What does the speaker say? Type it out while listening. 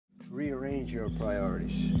rearrange your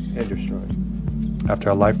priorities. End of story. After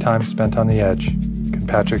a lifetime spent on the edge, can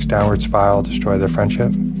Patrick's downward spiral destroy their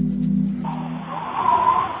friendship?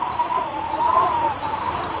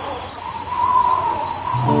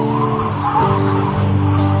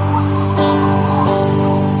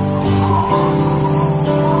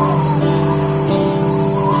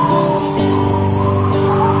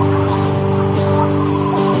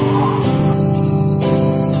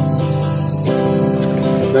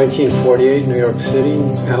 1948, New York City.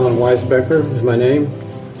 Alan Weisbecker is my name.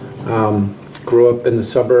 Grew up in the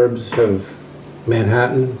suburbs of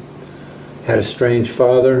Manhattan. Had a strange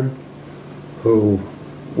father who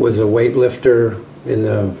was a weightlifter in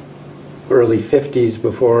the early 50s,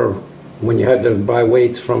 before, when you had to buy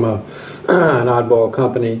weights from an oddball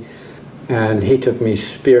company. And he took me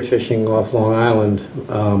spearfishing off Long Island,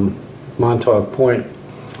 Montauk Point,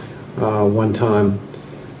 one time.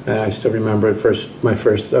 And I still remember my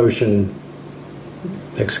first ocean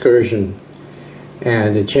excursion,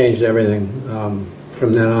 and it changed everything.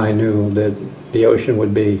 From then on, I knew that the ocean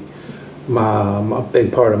would be a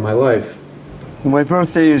big part of my life. Well, my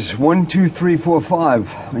birthday is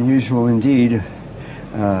 12345, unusual indeed.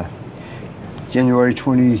 January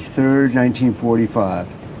 23rd, 1945.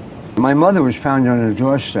 My mother was found on a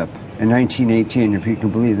doorstep in 1918, if you can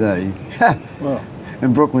believe that. Wow.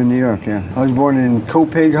 In Brooklyn, New York, yeah. I was born in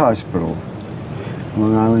Copeg Hospital,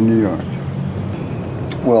 Long Island, New York.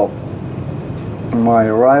 Well, my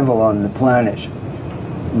arrival on the planet,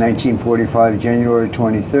 1945, January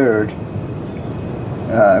 23rd,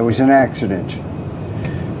 it was an accident.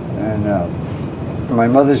 And my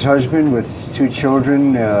mother's husband, with 2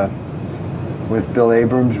 children, with Bill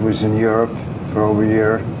Abrams, was in Europe for over a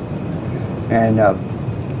year. And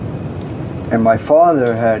my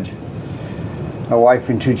father had a wife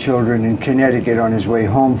and 2 children in Connecticut on his way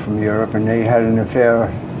home from Europe, and they had an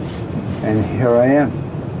affair, and here I am.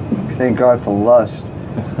 Thank God for lust.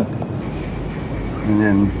 And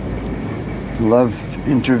then love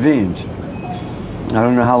intervened. I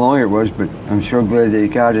don't know how long it was, but I'm sure glad they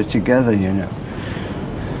got it together, you know.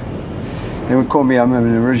 They would call me, I'm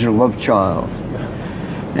an original love child.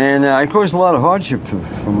 And I caused a lot of hardship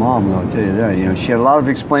for Mom, I'll tell you that. You know, she had a lot of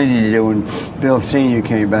explaining to do when Bill Sr.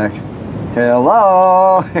 came back.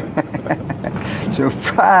 Hello!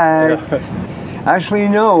 Surprise! Actually,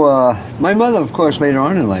 no, my mother, of course, later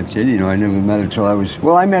on in life did. You know, I never met her till I was,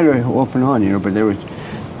 well, I met her off and on, you know, but they were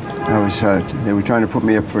trying to put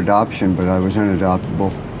me up for adoption, but I was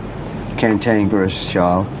unadoptable, cantankerous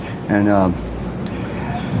child. And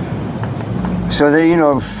so they, you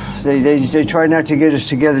know, they tried not to get us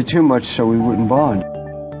together too much so we wouldn't bond.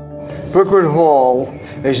 Brookwood Hall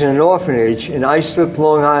is an orphanage in Islip,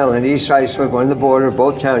 Long Island, East Islip, on the border,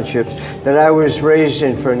 both townships, that I was raised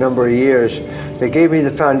in for a number of years. They gave me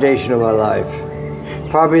the foundation of my life.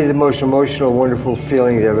 Probably the most emotional, wonderful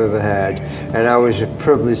feelings I've ever had. And I was a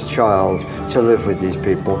privileged child to live with these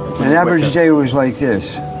people. An average day was like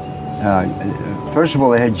this. First of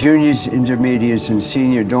all, they had juniors, intermediates, and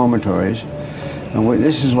senior dormitories. And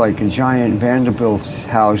this is like a giant Vanderbilt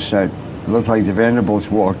house that looked like the Vanderbilts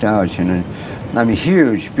walked out, you know. I mean,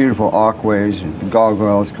 huge, beautiful archways and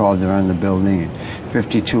gargoyles carved around the building, and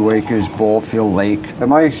 52 acres, ball field lake. And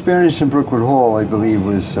my experience in Brookwood Hall, I believe,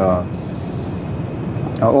 was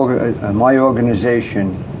my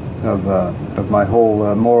organization of my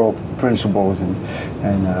whole moral principles, and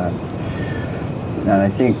I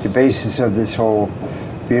think the basis of this whole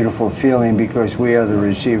beautiful feeling, because we are the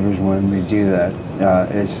receivers when we do that,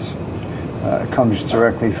 comes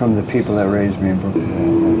directly from the people that raised me in Brookwood Hall.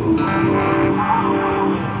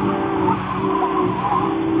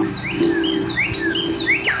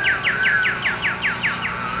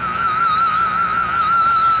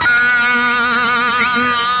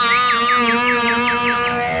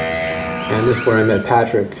 And this is where I met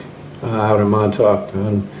Patrick, out in Montauk,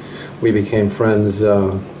 and we became friends,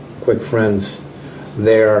 quick friends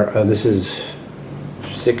there. This is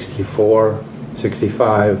 64,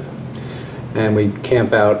 65, and we'd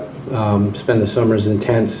camp out, spend the summers in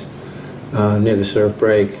tents near the surf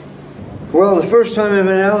break. Well, the first time I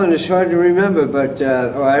met Alan is hard to remember, but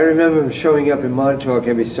I remember him showing up in Montauk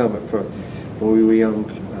every summer when we were young,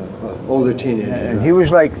 older teenagers. And he was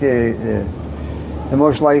like the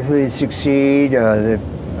most likely to succeed, the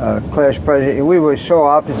class president. We were so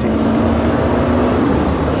opposite.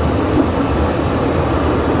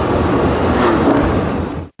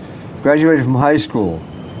 Graduated from high school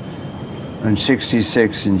in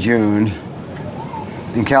 '66 in June.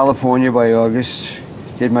 In California by August.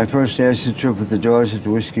 Did my first acid trip with the Doors at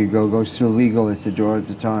the Whiskey Go-Go, still legal at the door at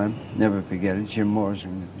the time. Never forget it. Jim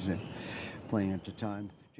Morrison was playing at the time.